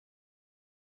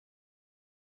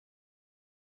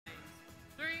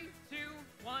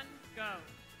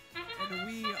And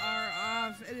we are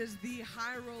off. It is the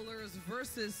High Rollers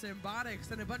versus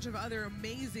Symbotics and a bunch of other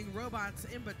amazing robots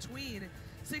in between.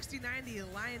 6090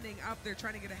 lining up. They're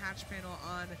trying to get a hatch panel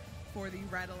on for the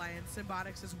Red Alliance.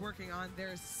 Symbotics is working on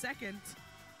their second.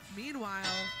 Meanwhile,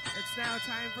 it's now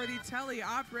time for the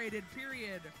tele-operated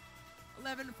period.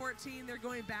 11-14, they're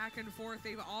going back and forth.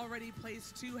 They've already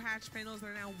placed 2 hatch panels.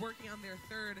 They're now working on their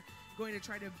third, going to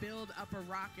try to build up a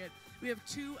rocket. We have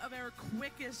 2 of our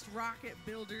quickest rocket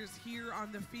builders here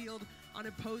on the field on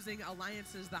opposing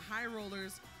alliances, the High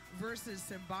Rollers versus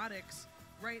Symbotics.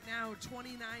 Right now,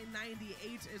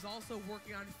 2998 is also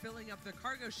working on filling up the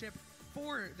cargo ship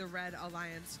for the Red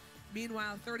Alliance.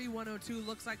 Meanwhile, 3102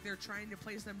 looks like they're trying to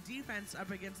play some defense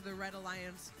up against the Red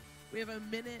Alliance. We have a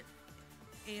minute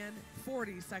and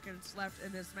 40 seconds left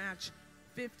in this match.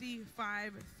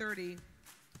 55-30,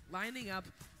 lining up,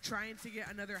 trying to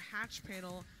get another hatch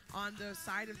panel on the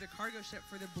side of the cargo ship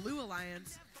for the Blue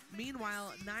Alliance.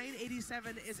 Meanwhile,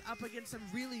 987 is up against some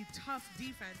really tough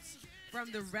defense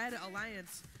from the Red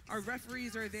Alliance. Our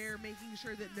referees are there making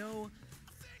sure that no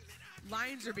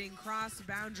lines are being crossed,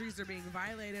 boundaries are being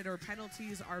violated, or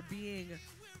penalties are being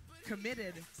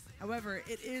committed. However,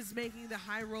 it is making the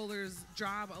High Rollers'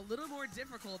 job a little more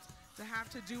difficult to have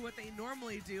to do what they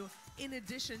normally do, in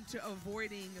addition to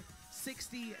avoiding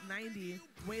 6090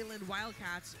 Wayland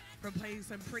Wildcats from playing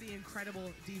some pretty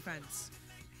incredible defense.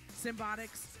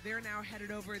 Symbotics, they're now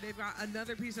headed over. They've got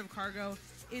another piece of cargo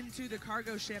into the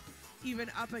cargo ship, even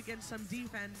up against some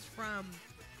defense from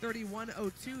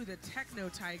 3102, the Techno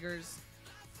Tigers.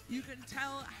 You can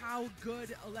tell how good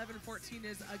 1114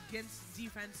 is against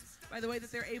defense by the way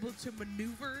that they're able to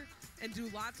maneuver and do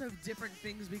lots of different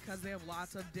things because they have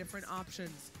lots of different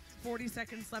options. 40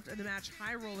 seconds left in the match.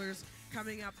 High Rollers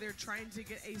coming up. They're trying to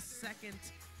get a second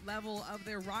level of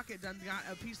their rocket done. Got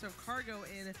a piece of cargo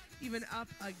in, even up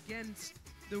against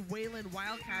the Wayland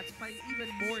Wildcats, playing even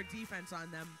more defense on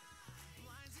them.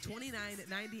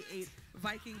 2998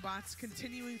 Viking bots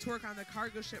continuing to work on the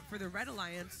cargo ship for the Red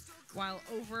Alliance, while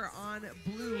over on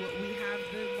Blue we have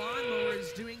the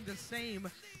lawnmowers doing the same,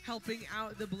 helping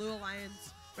out the Blue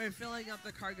Alliance by filling up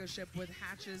the cargo ship with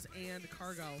hatches and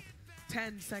cargo.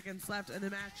 10 seconds left in the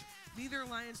match. Neither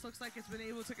alliance looks like it's been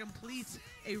able to complete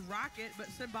a rocket, but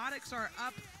Symbotics are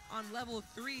up on level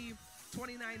 3.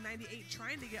 2998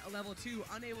 trying to get a level 2,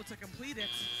 unable to complete it.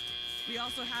 We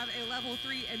also have a level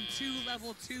 3 and 2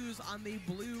 level 2s on the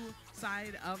blue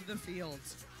side of the field.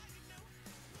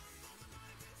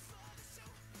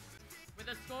 With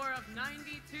a score of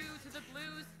 92 to the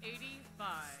Blues'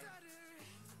 85.